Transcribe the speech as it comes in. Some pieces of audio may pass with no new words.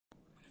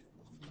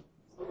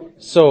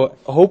So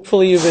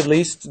hopefully you've at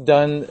least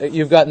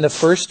you've gotten the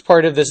first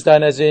part of this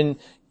done, as in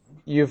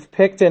you've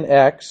picked an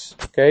x,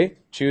 okay?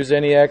 Choose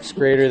any x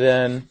greater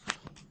than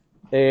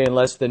a and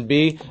less than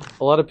b.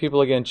 A lot of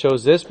people, again,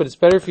 chose this, but it's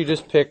better if you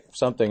just pick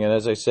something. And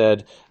as I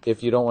said,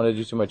 if you don't want to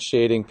do too much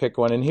shading, pick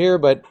one in here,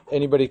 but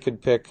anybody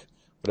could pick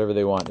whatever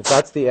they want. If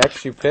that's the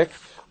x you pick,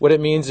 what it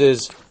means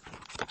is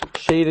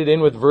shaded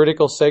in with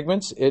vertical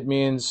segments. It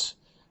means,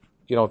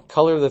 you know,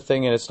 color the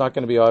thing, and it's not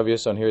going to be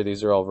obvious on here.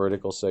 These are all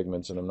vertical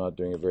segments, and I'm not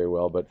doing it very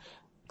well, but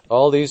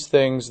all these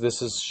things,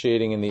 this is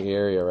shading in the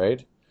area,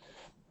 right?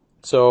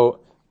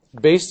 So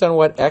based on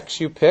what x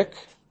you pick,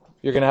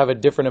 you're going to have a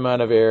different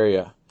amount of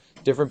area.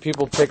 Different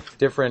people pick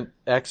different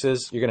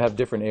x's, you're going to have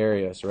different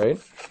areas, right?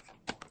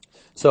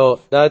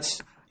 So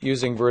that's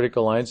using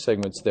vertical line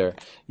segments there.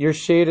 Your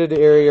shaded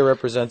area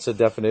represents a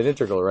definite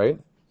integral, right?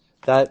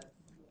 That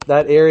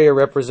area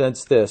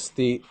represents this,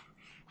 the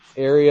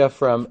area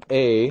from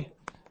a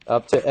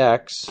up to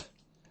x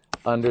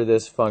under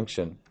this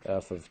function,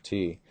 f of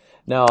t.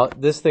 Now,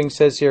 this thing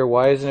says here,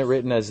 why isn't it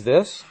written as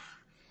this?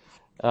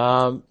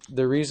 The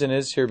reason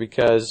is here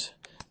because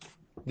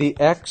the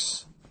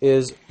x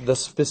is the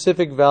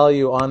specific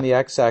value on the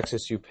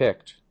x-axis you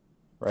picked,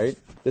 right?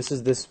 This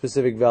is the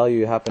specific value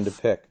you happen to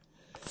pick.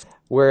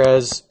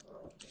 Whereas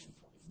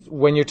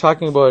when you're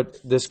talking about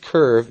this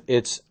curve,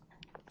 it's,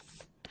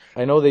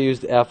 I know they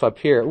used f up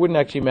here. It wouldn't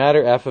actually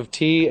matter, f of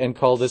t, and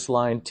call this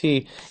line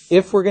t.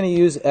 If we're going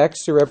to use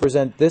x to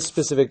represent this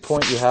specific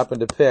point you happen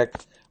to pick,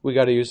 we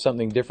got to use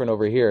something different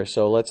over here.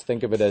 So let's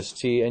think of it as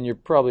t, and you're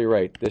probably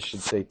right. This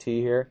should say t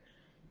here.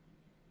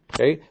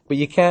 Okay, but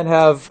you can't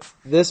have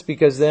this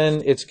because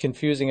then it's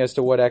confusing as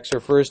to what x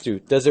refers to.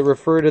 Does it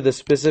refer to the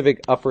specific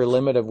upper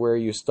limit of where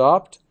you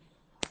stopped,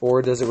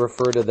 or does it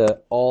refer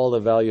to all the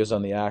values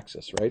on the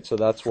axis, right? So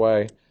that's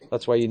why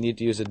you need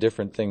to use a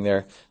different thing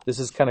there. This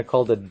is kind of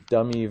called a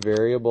dummy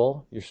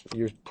variable.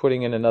 You're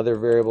putting in another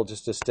variable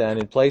just to stand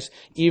in place.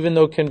 Even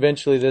though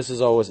conventionally this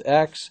is always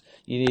x,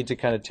 you need to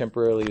kind of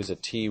temporarily use a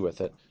t with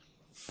it.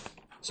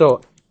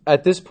 So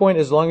at this point,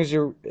 as long as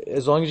you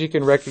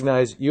can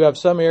recognize you have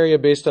some area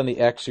based on the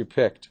x you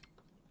picked.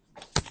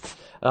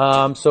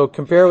 So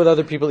compare with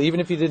other people. Even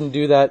if you didn't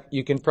do that,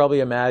 you can probably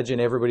imagine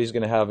everybody's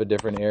going to have a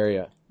different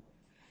area.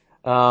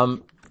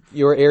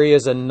 Your area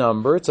is a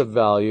number. It's a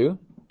value.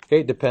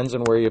 Okay, it depends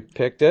on where you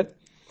picked it.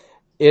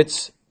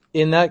 It's,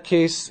 in that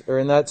case, or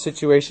in that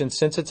situation,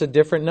 since it's a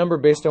different number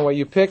based on what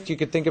you picked, you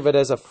could think of it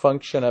as a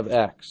function of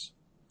x,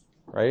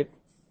 right?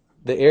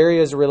 The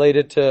area is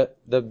related to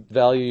the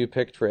value you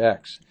picked for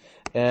x.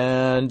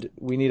 And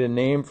we need a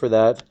name for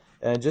that.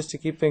 And just to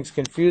keep things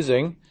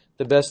confusing,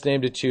 the best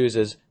name to choose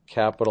is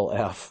capital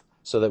F,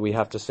 so that we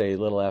have to say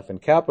little f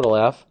and capital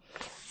F.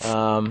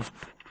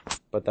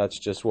 But that's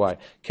just why.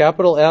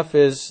 Capital F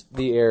is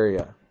the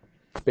area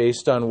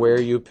based on where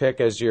you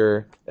pick as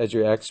your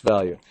x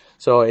value.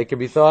 So it can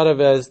be thought of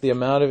as the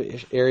amount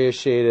of area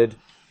shaded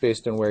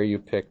based on where you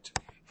picked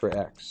for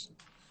x.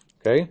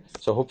 Okay,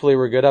 so hopefully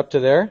we're good up to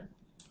there.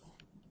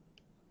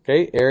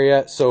 Okay,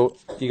 area, so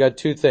you got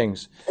two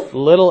things.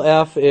 Little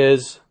f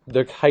is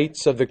the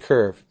heights of the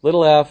curve.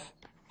 Little f,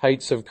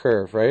 heights of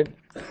curve, right?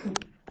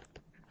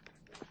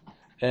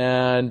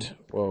 And,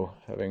 whoa,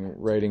 having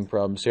writing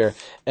problems here.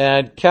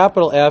 And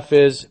capital F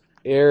is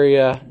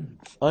area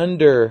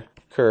under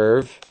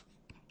curve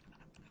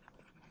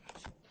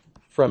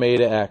from a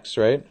to x,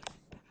 right?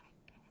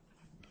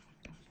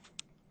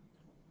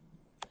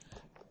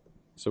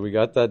 So we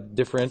got that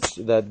difference,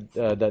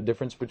 that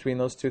difference between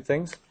those two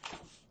things.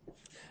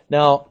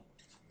 Now,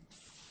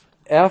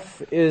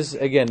 f is,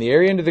 again, the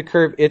area under the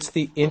curve. It's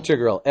the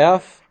integral.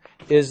 F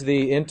is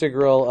the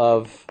integral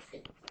of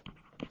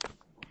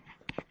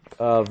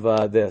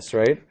this,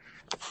 right?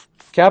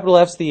 Capital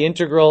F's the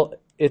integral.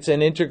 It's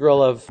an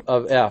integral of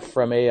f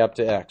from a up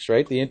to x,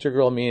 right? The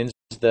integral means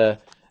the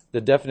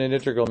definite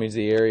integral means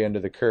the area under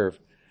the curve.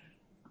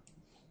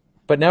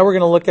 But now we're going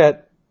to look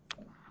at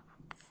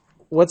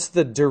what's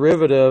the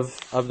derivative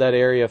of that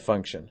area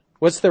function.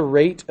 What's the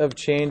rate of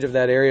change of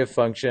that area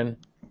function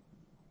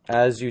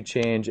as you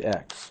change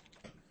x,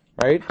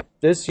 right?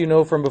 This you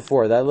know from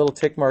before. That little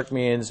tick mark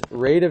means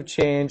rate of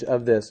change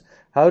of this.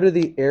 How do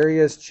the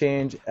areas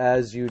change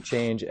as you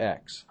change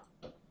x?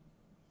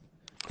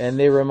 And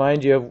they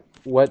remind you of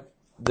what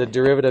the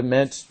derivative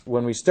meant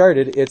when we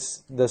started.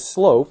 It's the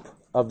slope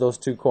of those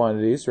two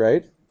quantities,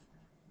 right?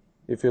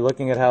 If you're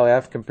looking at how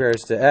f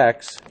compares to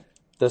x,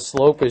 the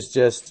slope is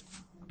just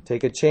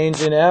take a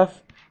change in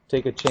f,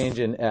 take a change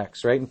in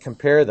x, right? And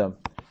compare them.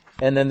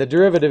 And then the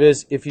derivative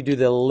is if you do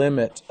the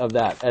limit of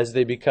that as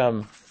they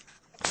become,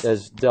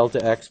 as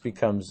delta x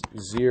becomes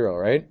 0,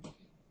 right?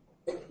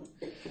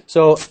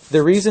 So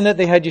the reason that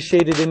they had you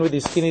shaded in with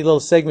these skinny little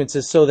segments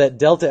is so that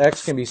delta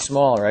x can be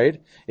small,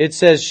 right? It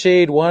says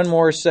shade one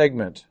more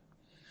segment.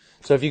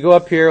 So if you go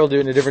up here, I'll do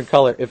it in a different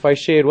color. If I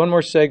shade one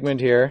more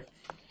segment here,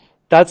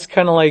 that's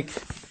kind of like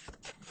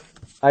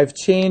I've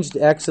changed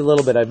x a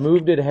little bit. I've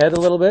moved it ahead a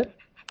little bit.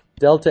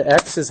 Delta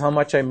x is how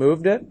much I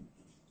moved it.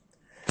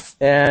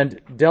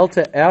 And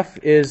delta f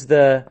is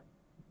the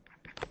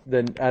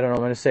I don't know, I'm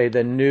going to say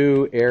the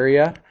new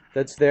area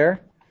that's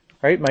there,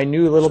 right? My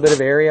new little bit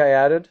of area I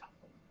added.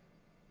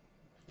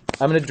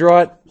 I'm going to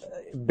draw it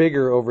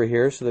bigger over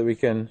here so that we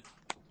can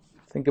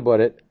think about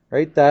it,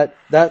 right?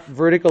 That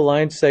vertical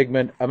line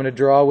segment I'm going to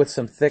draw with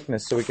some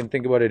thickness so we can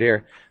think about it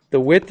here. The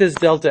width is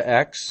delta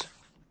x.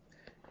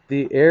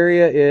 The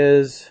area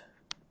is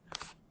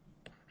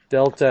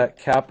delta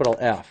capital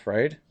F,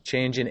 right?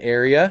 Change in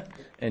area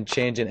and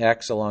change in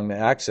x along the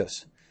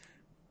axis.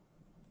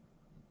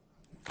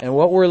 And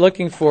what we're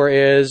looking for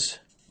is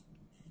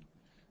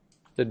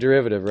the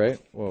derivative, right?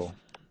 Whoa,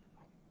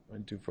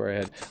 went too far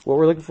ahead. What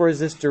we're looking for is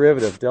this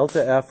derivative,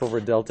 delta F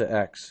over delta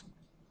x.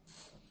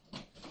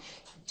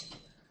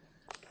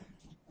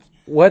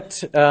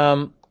 What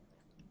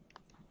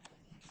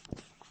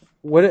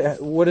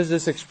does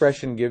this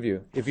expression give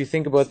you? If you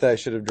think about that, I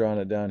should have drawn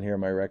it down here,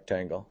 my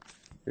rectangle.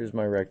 Here's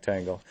my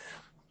rectangle.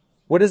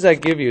 What does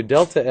that give you?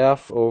 Delta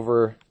F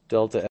over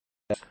delta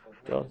F.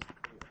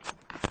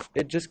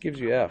 It just gives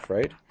you F,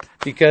 right?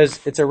 Because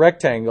it's a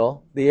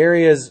rectangle. The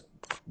area is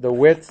the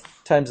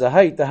width times the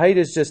height. The height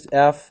is just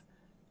F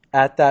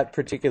at that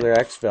particular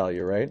x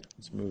value, right?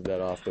 Let's move that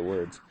off the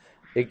words.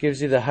 It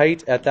gives you the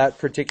height at that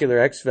particular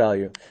x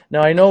value.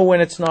 Now, I know when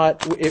it's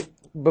not,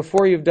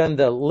 before you've done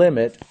the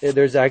limit,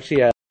 there's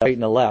actually a right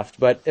and a left.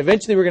 But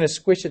eventually we're going to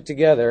squish it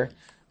together,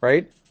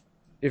 right?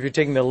 If you're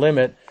taking the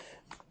limit,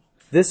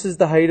 this is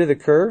the height of the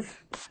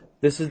curve.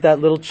 This is that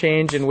little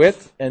change in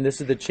width, and this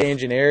is the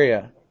change in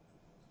area.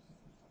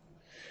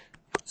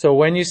 So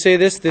when you say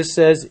this, this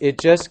says it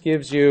just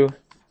gives you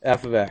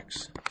f of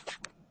x,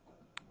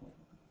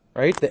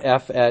 right? The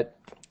f at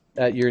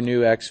your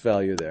new x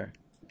value there.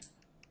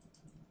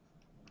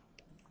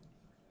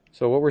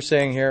 So what we're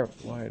saying here,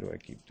 why do I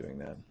keep doing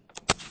that?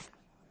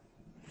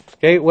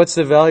 Okay, what's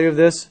the value of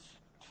this?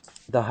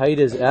 The height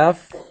is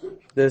f.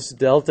 This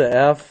delta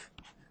f,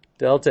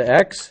 delta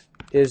x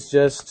is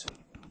just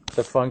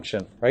the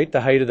function, right?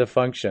 The height of the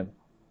function.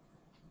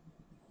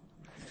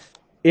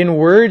 In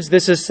words,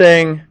 this is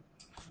saying,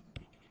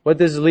 what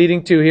this is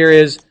leading to here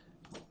is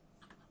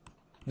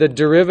the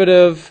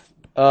derivative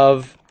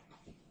of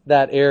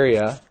that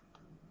area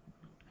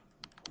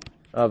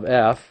of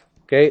f,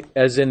 okay,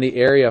 as in the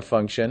area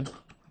function,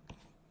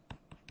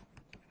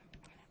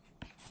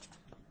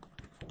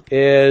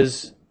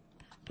 is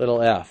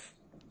little f.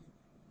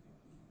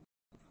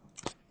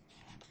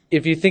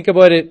 If you think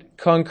about it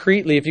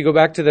concretely, if you go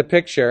back to the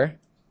picture,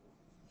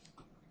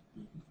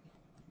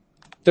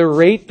 the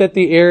rate that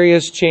the area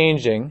is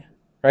changing,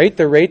 right,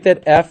 the rate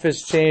that f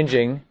is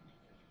changing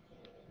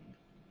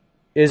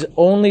is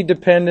only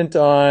dependent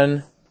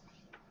on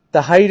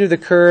the height of the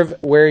curve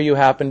where you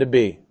happen to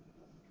be.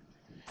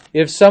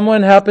 If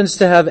someone happens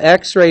to have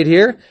x right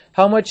here,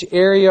 how much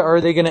area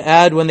are they going to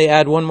add when they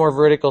add one more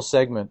vertical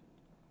segment?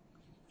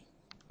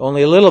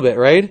 Only a little bit,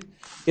 right?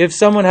 If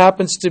someone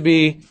happens to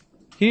be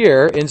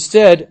here,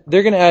 instead,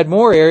 they're going to add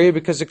more area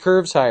because the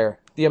curve's higher.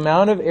 The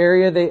amount of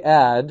area they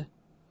add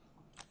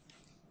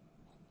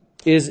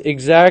is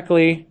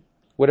exactly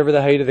whatever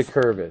the height of the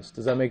curve is.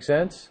 Does that make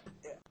sense?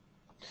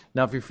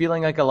 Now, if you're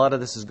feeling like a lot of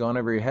this has gone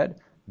over your head,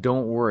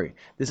 don't worry.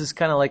 This is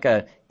kind of like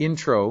an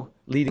intro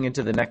leading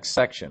into the next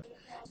section.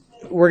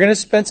 We're going to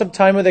spend some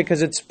time with it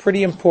because it's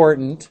pretty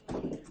important.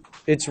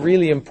 It's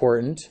really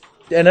important.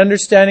 And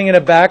understanding in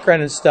a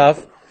background and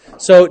stuff.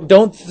 So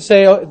don't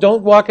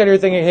walk out here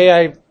thinking,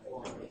 hey,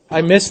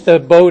 I missed the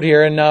boat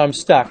here and now I'm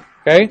stuck.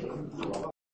 Okay?